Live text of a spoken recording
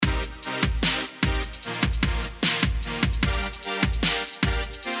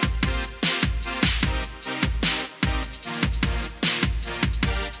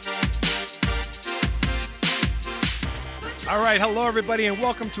right, hello everybody, and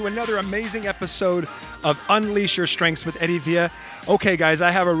welcome to another amazing episode of Unleash Your Strengths with Eddie Villa. Okay, guys,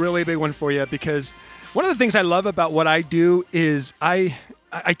 I have a really big one for you because one of the things I love about what I do is I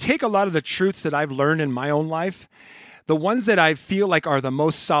take a lot of the truths that I've learned in my own life, the ones that I feel like are the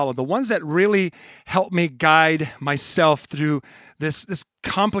most solid, the ones that really help me guide myself through this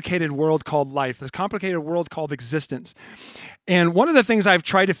complicated world called life, this complicated world called existence. And one of the things I've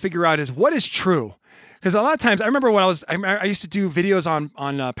tried to figure out is what is true. Because a lot of times, I remember when I used to do videos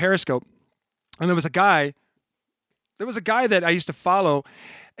on Periscope, and there was a guy that I used to follow,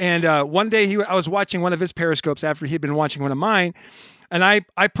 and one day I was watching one of his Periscopes after he'd been watching one of mine, and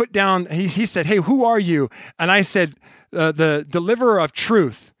I put down, he said, "Hey, who are you?" And I said, "The deliverer of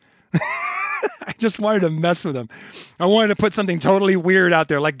truth." I just wanted to mess with him. I wanted to put something totally weird out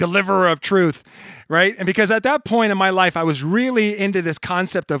there, like deliverer of truth, right? And because at that point in my life, I was really into this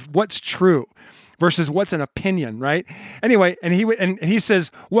concept of what's true versus what's an opinion, right? Anyway, and he says,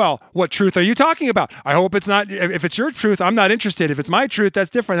 "Well, what truth are you talking about? I hope it's not, if it's your truth, I'm not interested. If it's my truth,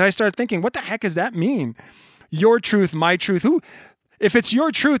 that's different." And I started thinking, what the heck does that mean? Your truth, my truth, if it's your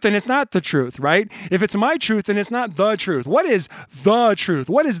truth, then it's not the truth, right? If it's my truth, then it's not the truth. What is the truth?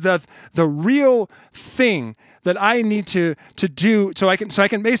 What is the real thing that I need to do so I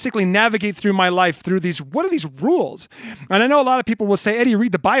can basically navigate through my life through these, what are these rules? And I know a lot of people will say, "Eddie,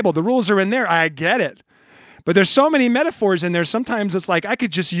 read the Bible. The rules are in there." I get it. But there's so many metaphors in there. Sometimes it's like I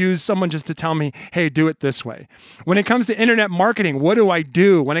could just use someone just to tell me, "Hey, do it this way." When it comes to internet marketing, what do I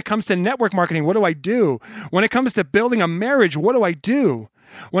do? When it comes to network marketing, what do I do? When it comes to building a marriage, what do I do?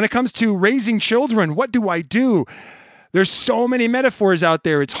 When it comes to raising children, what do I do? There's so many metaphors out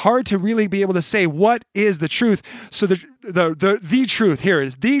there. It's hard to really be able to say what is the truth. So the truth here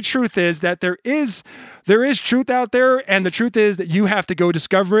is, the truth is that there is truth out there, and the truth is that you have to go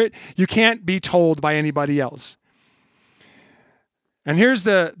discover it. You can't be told by anybody else. And here's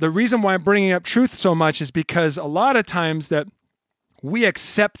the reason why I'm bringing up truth so much is because a lot of times that we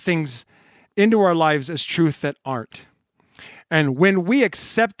accept things into our lives as truth that aren't. And when we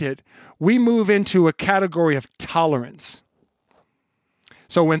accept it, we move into a category of tolerance.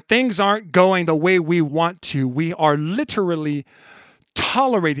 So when things aren't going the way we want to, we are literally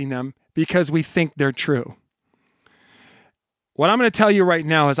tolerating them because we think they're true. What I'm going to tell you right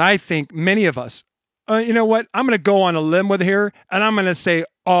now is I think many of us, you know what? I'm going to go on a limb with here, and I'm going to say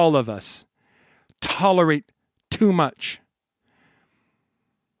all of us tolerate too much.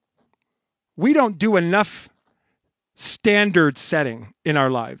 We don't do enough standard setting in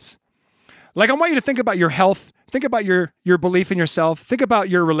our lives. Like, I want you to think about your health, think about your belief in yourself, think about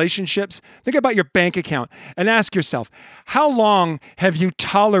your relationships, think about your bank account, and ask yourself, how long have you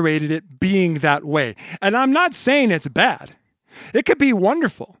tolerated it being that way? And I'm not saying it's bad. It could be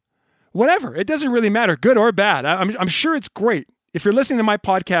wonderful. Whatever. It doesn't really matter, good or bad. I'm sure it's great. If you're listening to my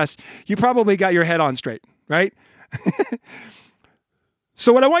podcast, you probably got your head on straight, right?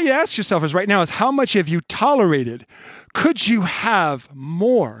 So what I want you to ask yourself is right now is, how much have you tolerated? Could you have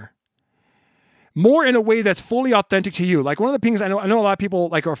more? More in a way that's fully authentic to you. Like, one of the things I know a lot of people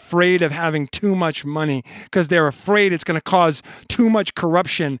like are afraid of having too much money because they're afraid it's going to cause too much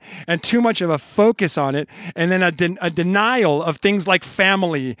corruption and too much of a focus on it, and then a denial of things like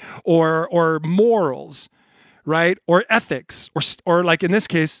family or morals, right? Or ethics, or like in this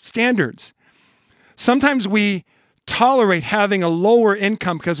case, standards. Sometimes we tolerate having a lower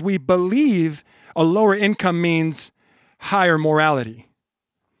income because we believe a lower income means higher morality.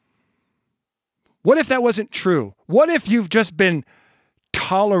 What if that wasn't true? What if you've just been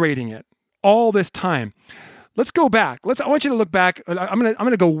tolerating it all this time? Let's go back. I want you to look back. I'm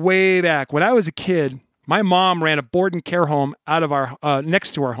gonna go way back. When I was a kid, my mom ran a board and care home out of our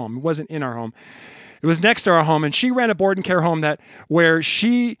next to our home. It wasn't in our home. It was next to our home, and she ran a board and care home where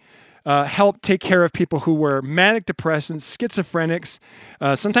she helped take care of people who were manic depressants, schizophrenics,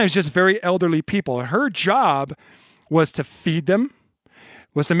 sometimes just very elderly people. Her job was to feed them,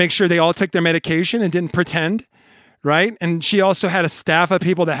 was to make sure they all took their medication and didn't pretend, right? And she also had a staff of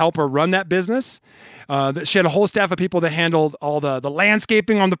people to help her run that business. She had a whole staff of people that handled all the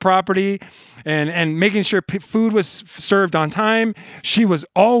landscaping on the property and making sure food was served on time. She was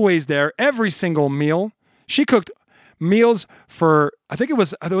always there every single meal. She cooked meals for, I think there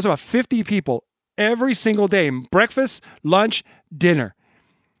was about 50 people every single day. Breakfast, lunch, dinner.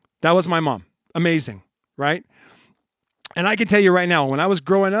 That was my mom. Amazing, right? And I can tell you right now, when I was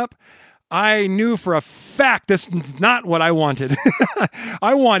growing up, I knew for a fact this is not what I wanted.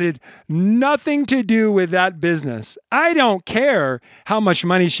 I wanted nothing to do with that business. I don't care how much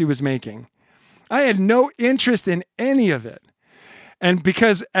money she was making. I had no interest in any of it. And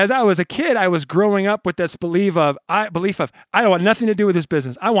because as I was a kid, I was growing up with this belief of I don't want nothing to do with this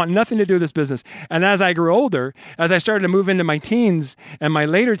business. I want nothing to do with this business. And as I grew older, as I started to move into my teens and my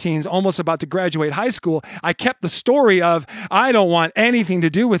later teens, almost about to graduate high school, I kept the story of I don't want anything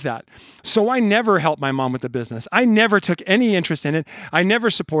to do with that. So I never helped my mom with the business. I never took any interest in it. I never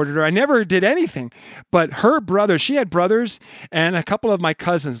supported her. I never did anything. But her brother, she had brothers, and a couple of my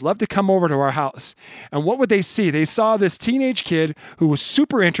cousins loved to come over to our house. And what would they see? They saw this teenage kid who was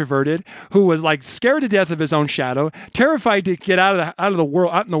super introverted, who was like scared to death of his own shadow, terrified to get out in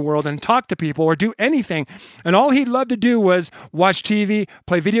the world and talk to people or do anything. And all he loved to do was watch TV,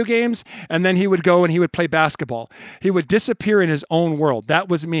 play video games, and then he would go and he would play basketball. He would disappear in his own world. That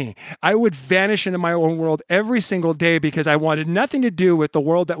was me. I would vanish into my own world every single day because I wanted nothing to do with the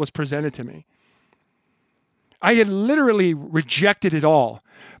world that was presented to me. I had literally rejected it all.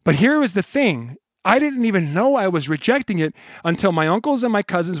 But here was the thing. I didn't even know I was rejecting it until my uncles and my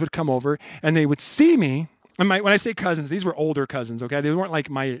cousins would come over and they would see me. And when I say cousins, these were older cousins, okay? They weren't like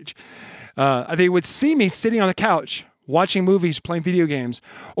my age. They would see me sitting on the couch, watching movies, playing video games,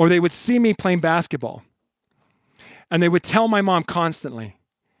 or they would see me playing basketball. And they would tell my mom constantly,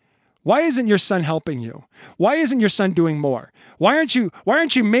 why isn't your son helping you? Why isn't your son doing more? Why aren't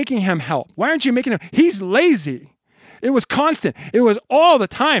you making him help? Why aren't you making him? He's lazy. It was constant. It was all the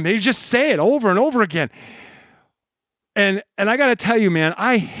time. They just say it over and over again. And I got to tell you, man,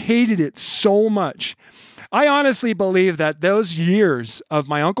 I hated it so much. I honestly believe that those years of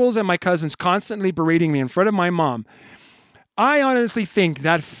my uncles and my cousins constantly berating me in front of my mom, I honestly think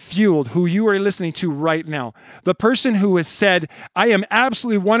that fueled who you are listening to right now. The person who has said, I am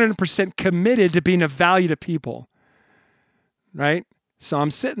absolutely 100% committed to being of value to people. Right? So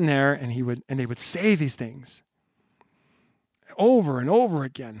I'm sitting there and they would say these things over and over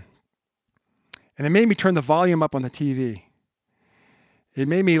again. And it made me turn the volume up on the TV. It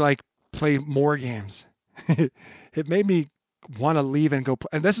made me like play more games. It made me want to leave and go play.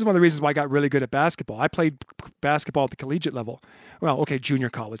 And this is one of the reasons why I got really good at basketball. I played basketball at the collegiate level. Well, okay, junior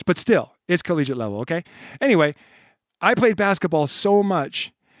college, but still, it's collegiate level, okay? Anyway, I played basketball so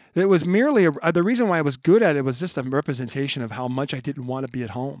much that it was merely, the reason why I was good at it was just a representation of how much I didn't want to be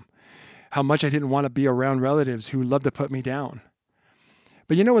at home, how much I didn't want to be around relatives who loved to put me down.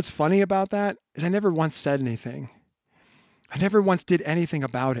 But you know what's funny about that is I never once said anything. I never once did anything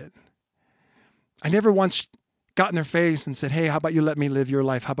about it. I never once got in their face and said, hey, how about you let me live your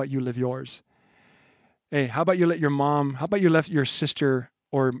life? How about you live yours? Hey, how about you let your mom, how about you let your sister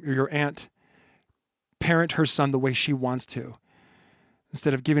or your aunt parent her son the way she wants to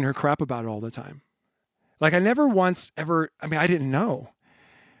instead of giving her crap about it all the time? Like I never once ever, I didn't know.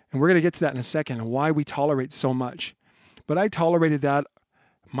 And we're going to get to that in a second, why we tolerate so much. But I tolerated that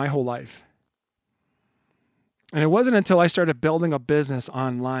my whole life. And it wasn't until I started building a business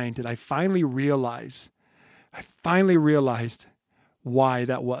online did I finally realize why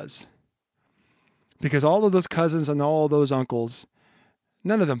that was. Because all of those cousins and all of those uncles,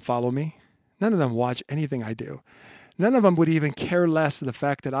 none of them follow me. None of them watch anything I do. None of them would even care less of the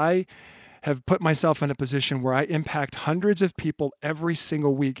fact that I have put myself in a position where I impact hundreds of people every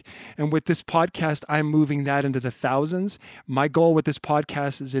single week. And with this podcast, I'm moving that into the thousands. My goal with this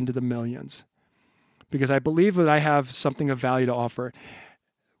podcast is into the millions. Because I believe that I have something of value to offer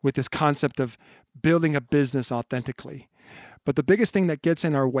with this concept of building a business authentically. But the biggest thing that gets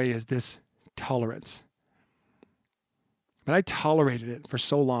in our way is this tolerance. But I tolerated it for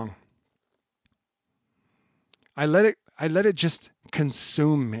so long. I let it just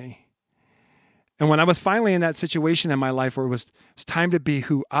consume me. And when I was finally in that situation in my life where it was time to be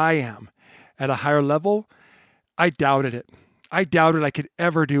who I am at a higher level, I doubted it. I doubted I could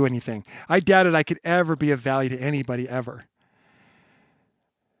ever do anything. I doubted I could ever be of value to anybody ever.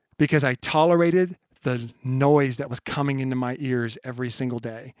 Because I tolerated the noise that was coming into my ears every single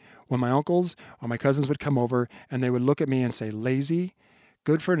day. When my uncles or my cousins would come over and they would look at me and say, lazy,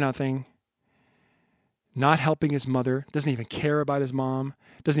 good for nothing, not helping his mother, doesn't even care about his mom,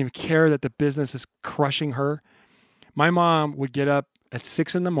 doesn't even care that the business is crushing her. My mom would get up at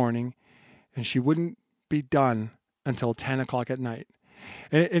 6 a.m. and she wouldn't be done until 10 o'clock at night.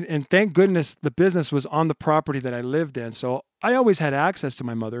 And thank goodness the business was on the property that I lived in. So I always had access to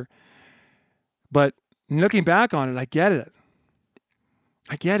my mother. But looking back on it, I get it.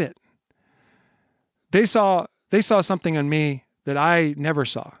 I get it. They saw something in me that I never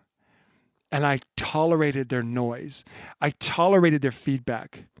saw. And I tolerated their noise. I tolerated their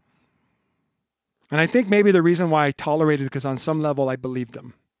feedback. And I think maybe the reason why I tolerated it because on some level I believed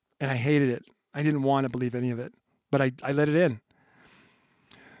them. And I hated it. I didn't want to believe any of it. But I let it in.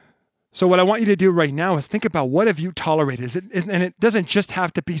 So what I want you to do right now is think about what have you tolerated? And it doesn't just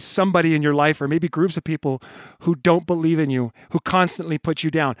have to be somebody in your life or maybe groups of people who don't believe in you, who constantly put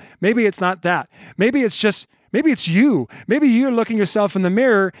you down. Maybe it's not that. Maybe it's you. Maybe you're looking yourself in the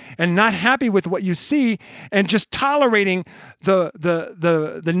mirror and not happy with what you see and just tolerating the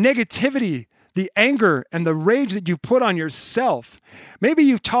negativity, the anger, and the rage that you put on yourself. Maybe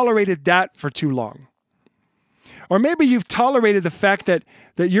you've tolerated that for too long. Or maybe you've tolerated the fact that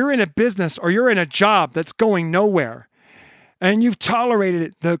you're in a business or you're in a job that's going nowhere. And you've tolerated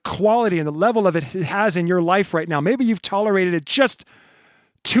it, the quality and the level of it has in your life right now. Maybe you've tolerated it just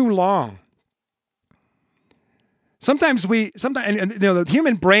too long. Sometimes the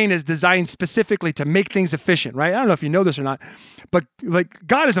human brain is designed specifically to make things efficient, right? I don't know if you know this or not, but like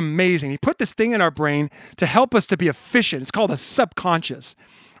God is amazing. He put this thing in our brain to help us to be efficient. It's called a subconscious,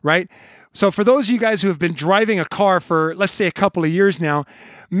 right? So for those of you guys who have been driving a car for, let's say, a couple of years now,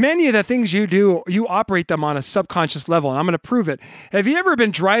 many of the things you do, you operate them on a subconscious level, and I'm going to prove it. Have you ever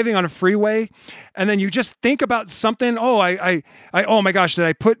been driving on a freeway and then you just think about something? Oh, oh my gosh, did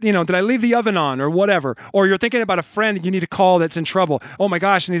I leave the oven on or whatever? Or you're thinking about a friend that you need to call that's in trouble. Oh my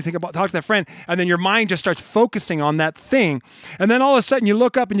gosh, I need to talk to that friend. And then your mind just starts focusing on that thing. And then all of a sudden you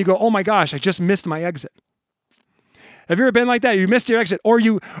look up and you go, oh my gosh, I just missed my exit. Have you ever been like that? You missed your exit, or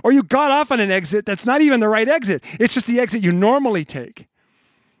you got off on an exit that's not even the right exit. It's just the exit you normally take,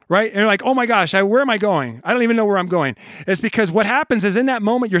 right? And you're like, oh my gosh, where am I going? I don't even know where I'm going. It's because what happens is in that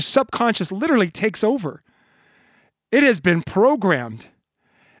moment, your subconscious literally takes over. It has been programmed.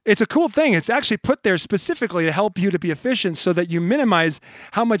 It's a cool thing. It's actually put there specifically to help you to be efficient so that you minimize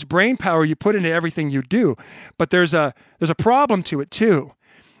how much brain power you put into everything you do. But there's a problem to it too.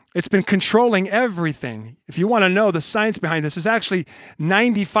 It's been controlling everything. If you want to know the science behind this, is actually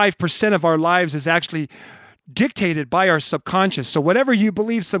 95% of our lives is actually dictated by our subconscious. So whatever you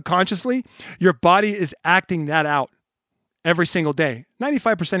believe subconsciously, your body is acting that out every single day.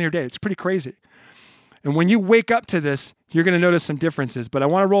 95% of your day. It's pretty crazy. And when you wake up to this, you're going to notice some differences. But I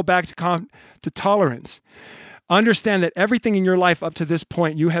want to roll back to tolerance. Understand that everything in your life up to this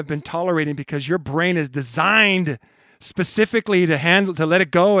point you have been tolerating because your brain is designed specifically to let it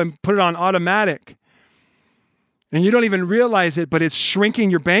go and put it on automatic. And you don't even realize it, but it's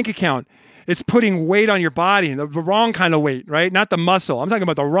shrinking your bank account. It's putting weight on your body, the wrong kind of weight, right? Not the muscle. I'm talking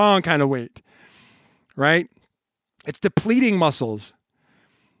about the wrong kind of weight, right? It's depleting muscles,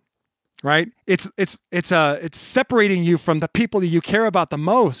 right? It's separating you from the people that you care about the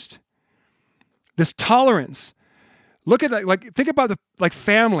most. This tolerance. Look at think about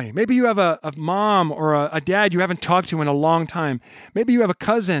family. Maybe you have a mom or a dad you haven't talked to in a long time. Maybe you have a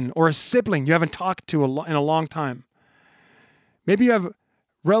cousin or a sibling you haven't talked to in a long time. Maybe you have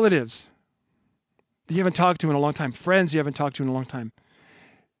relatives that you haven't talked to in a long time, friends you haven't talked to in a long time.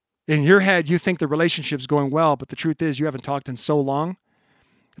 In your head, you think the relationship's going well, but the truth is you haven't talked in so long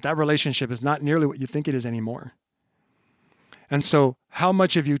that relationship is not nearly what you think it is anymore. And so how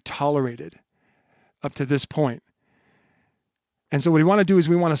much have you tolerated up to this point? And so what we want to do is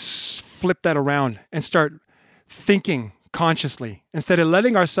we want to flip that around and start thinking consciously instead of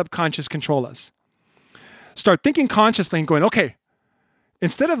letting our subconscious control us. Start thinking consciously and going, okay,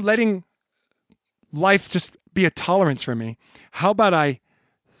 instead of letting life just be a tolerance for me, how about I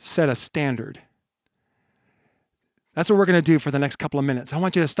set a standard? That's what we're going to do for the next couple of minutes. I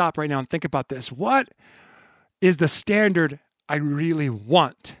want you to stop right now and think about this. What is the standard I really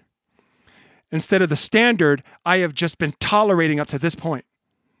want? Instead of the standard I have just been tolerating up to this point.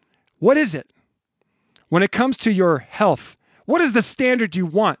 What is it? When it comes to your health, what is the standard you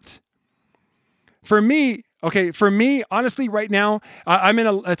want? For me, honestly, right now, I'm in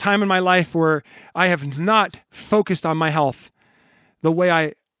a time in my life where I have not focused on my health the way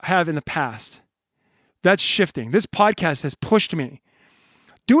I have in the past. That's shifting. This podcast has pushed me.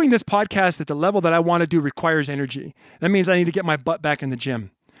 Doing this podcast at the level that I want to do requires energy. That means I need to get my butt back in the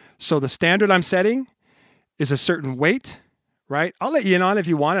gym. So the standard I'm setting is a certain weight, right? I'll let you in on it if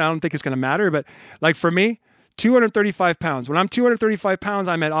you want it. I don't think it's going to matter. But like for me, 235 pounds. When I'm 235 pounds,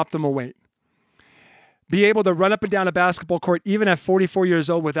 I'm at optimal weight. Be able to run up and down a basketball court even at 44 years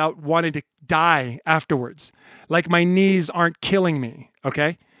old without wanting to die afterwards. Like my knees aren't killing me,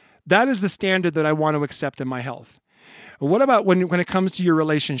 okay? That is the standard that I want to accept in my health. What about when it comes to your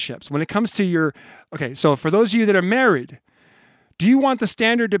relationships? When it comes to so for those of you that are married, do you want the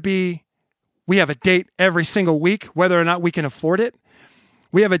standard to be, we have a date every single week, whether or not we can afford it?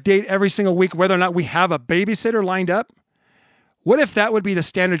 We have a date every single week, whether or not we have a babysitter lined up? What if that would be the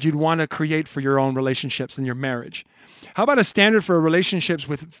standard you'd want to create for your own relationships and your marriage? How about a standard for relationships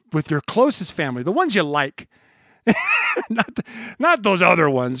with your closest family, the ones you like, not those other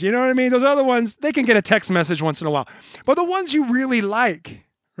ones. You know what I mean? Those other ones, they can get a text message once in a while. But the ones you really like,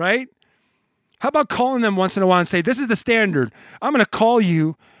 right? How about calling them once in a while and say, this is the standard. I'm going to call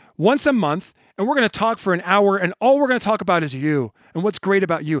you once a month and we're going to talk for an hour and all we're going to talk about is you and what's great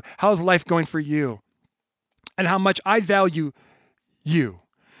about you. How's life going for you? And how much I value you.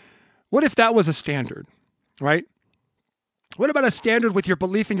 What if that was a standard, right? What about a standard with your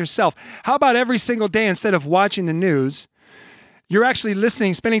belief in yourself? How about every single day, instead of watching the news, you're actually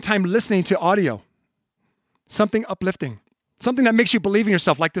listening, spending time listening to audio, something uplifting, something that makes you believe in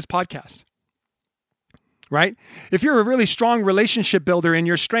yourself, like this podcast, right? If you're a really strong relationship builder in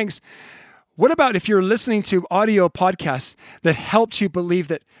your strengths, what about if you're listening to audio podcasts that helps you believe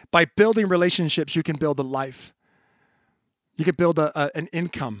that by building relationships, you can build a life? You can build an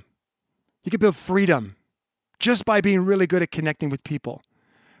income. You can build freedom just by being really good at connecting with people,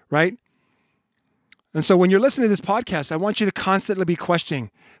 right? And so when you're listening to this podcast, I want you to constantly be questioning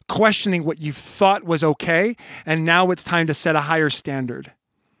what you thought was okay, and now it's time to set a higher standard.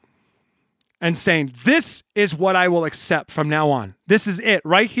 And saying, this is what I will accept from now on. This is it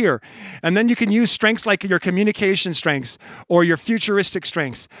right here. And then you can use strengths like your communication strengths or your futuristic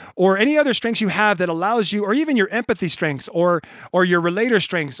strengths or any other strengths you have that allows you, or even your empathy strengths or your relator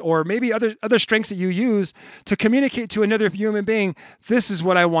strengths or maybe other strengths that you use to communicate to another human being. This is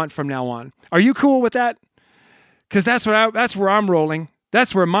what I want from now on. Are you cool with that? Because that's where I'm rolling.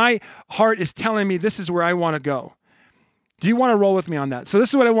 That's where my heart is telling me this is where I want to go. Do you want to roll with me on that? So this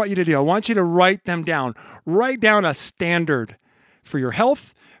is what I want you to do. I want you to write them down. Write down a standard for your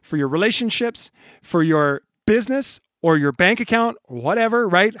health, for your relationships, for your business or your bank account or whatever,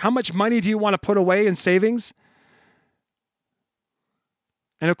 right? How much money do you want to put away in savings?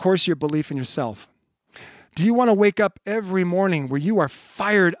 And of course, your belief in yourself. Do you want to wake up every morning where you are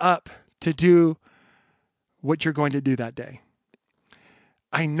fired up to do what you're going to do that day?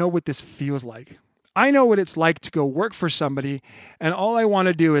 I know what this feels like. I know what it's like to go work for somebody, and all I want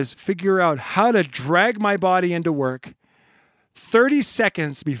to do is figure out how to drag my body into work 30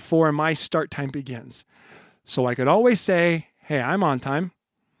 seconds before my start time begins. So I could always say, hey, I'm on time.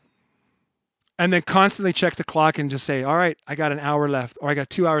 And then constantly check the clock and just say, all right, I got an hour left, or I got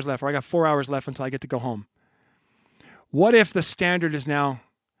 2 hours left, or I got 4 hours left until I get to go home. What if the standard is now,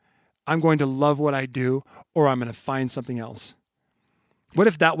 I'm going to love what I do, or I'm going to find something else? What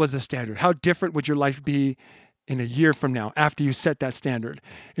if that was the standard? How different would your life be in a year from now after you set that standard?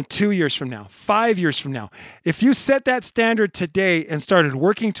 In 2 years from now, 5 years from now? If you set that standard today and started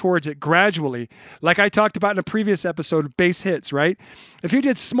working towards it gradually, like I talked about in a previous episode, base hits, right? If you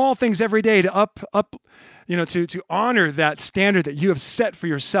did small things every day to to honor that standard that you have set for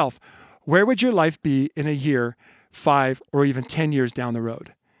yourself, where would your life be in a year, 5, or even 10 years down the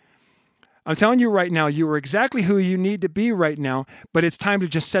road? I'm telling you right now, you are exactly who you need to be right now, but it's time to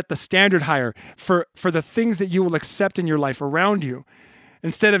just set the standard higher for the things that you will accept in your life around you,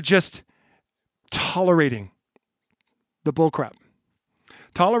 instead of just tolerating the bullcrap,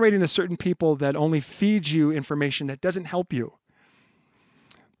 tolerating the certain people that only feed you information that doesn't help you.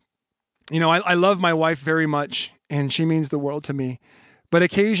 You know, I love my wife very much, and she means the world to me, but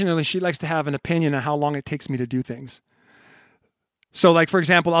occasionally she likes to have an opinion on how long it takes me to do things. So like, for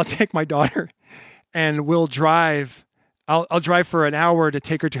example, I'll take my daughter and we'll drive. I'll drive for an hour to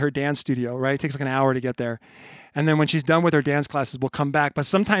take her to her dance studio, right? It takes like an hour to get there. And then when she's done with her dance classes, we'll come back. But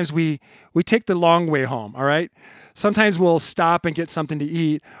sometimes we take the long way home, all right? Sometimes we'll stop and get something to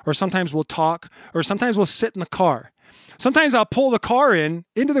eat, or sometimes we'll talk, or sometimes we'll sit in the car. Sometimes I'll pull the car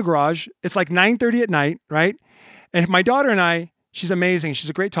into the garage. It's like 9:30 at night, right? And my daughter and I, she's amazing. She's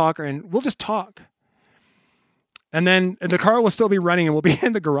a great talker, and we'll just talk. And then the car will still be running and we'll be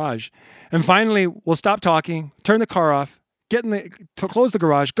in the garage. And finally, we'll stop talking, turn the car off, close the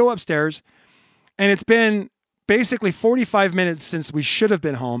garage, go upstairs. And it's been basically 45 minutes since we should have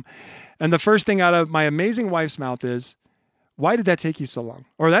been home. And the first thing out of my amazing wife's mouth is, why did that take you so long?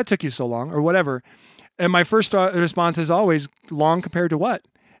 Or that took you so long, or whatever. And my first response is always, long compared to what?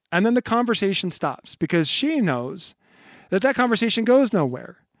 And then the conversation stops because she knows that conversation goes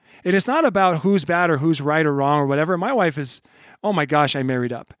nowhere. And it's not about who's bad or who's right or wrong or whatever. My wife is, oh my gosh, I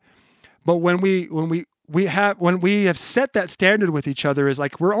married up. But when we have set that standard with each other, is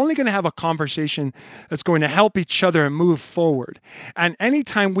like, we're only going to have a conversation that's going to help each other and move forward. And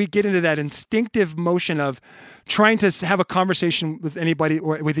anytime we get into that instinctive motion of trying to have a conversation with anybody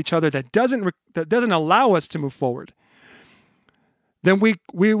or with each other that doesn't allow us to move forward, then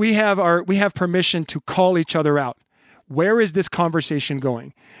we have permission to call each other out. Where is this conversation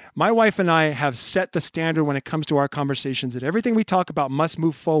going? My wife and I have set the standard when it comes to our conversations that everything we talk about must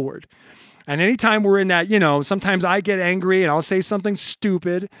move forward. And anytime we're in that, sometimes I get angry and I'll say something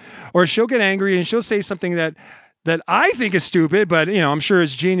stupid, or she'll get angry and she'll say something that I think is stupid, but I'm sure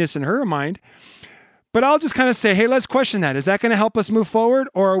is genius in her mind. But I'll just kind of say, hey, let's question that. Is that going to help us move forward,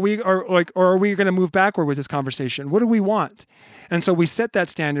 or are we going to move backward with this conversation? What do we want? And so we set that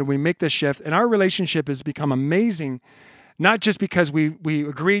standard, we make this shift, and our relationship has become amazing, not just because we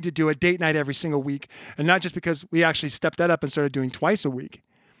agreed to do a date night every single week, and not just because we actually stepped that up and started doing twice a week,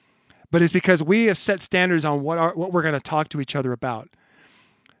 but it's because we have set standards on what we're going to talk to each other about.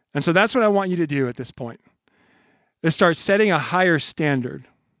 And so that's what I want you to do at this point, is start setting a higher standard.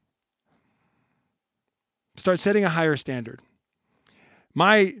 Start setting a higher standard.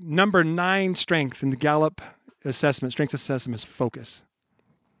 My number 9 strength in the Gallup strengths assessment is focus.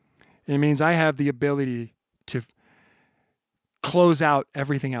 It means I have the ability to close out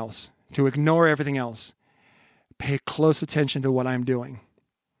everything else, to ignore everything else, pay close attention to what I'm doing,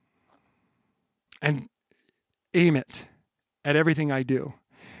 and aim it at everything I do.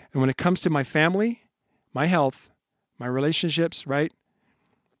 And when it comes to my family, my health, my relationships, right?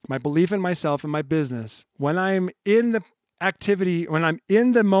 My belief in myself and my business, when I'm in the activity, when I'm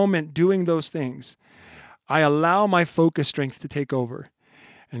in the moment doing those things, I allow my focus strength to take over.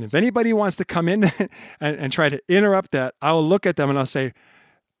 And if anybody wants to come in and try to interrupt that, I'll look at them and I'll say,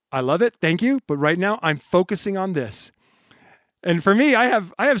 I love it, thank you, but right now I'm focusing on this. And for me, I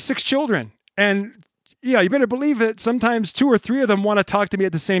have 6 children, and you better believe that sometimes 2 or 3 of them want to talk to me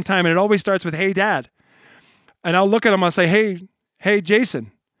at the same time, and it always starts with, hey, Dad. And I'll look at them, I'll say, hey,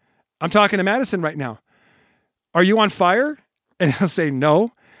 Jason, I'm talking to Madison right now. Are you on fire? And he'll say,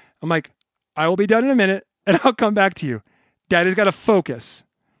 no. I'm like, I will be done in a minute and I'll come back to you. Daddy's got to focus.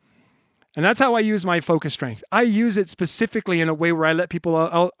 And that's how I use my focus strength. I use it specifically in a way where I let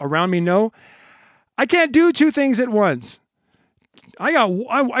people around me know I can't do 2 things at once.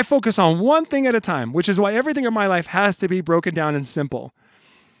 I focus on one thing at a time, which is why everything in my life has to be broken down and simple.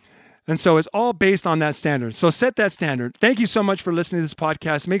 And so it's all based on that standard. So set that standard. Thank you so much for listening to this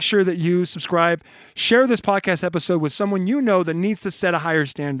podcast. Make sure that you subscribe, share this podcast episode with someone you know that needs to set a higher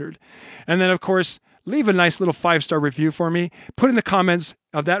standard. And then, of course, leave a nice little 5-star review for me. Put in the comments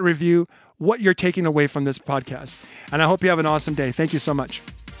of that review what you're taking away from this podcast. And I hope you have an awesome day. Thank you so much.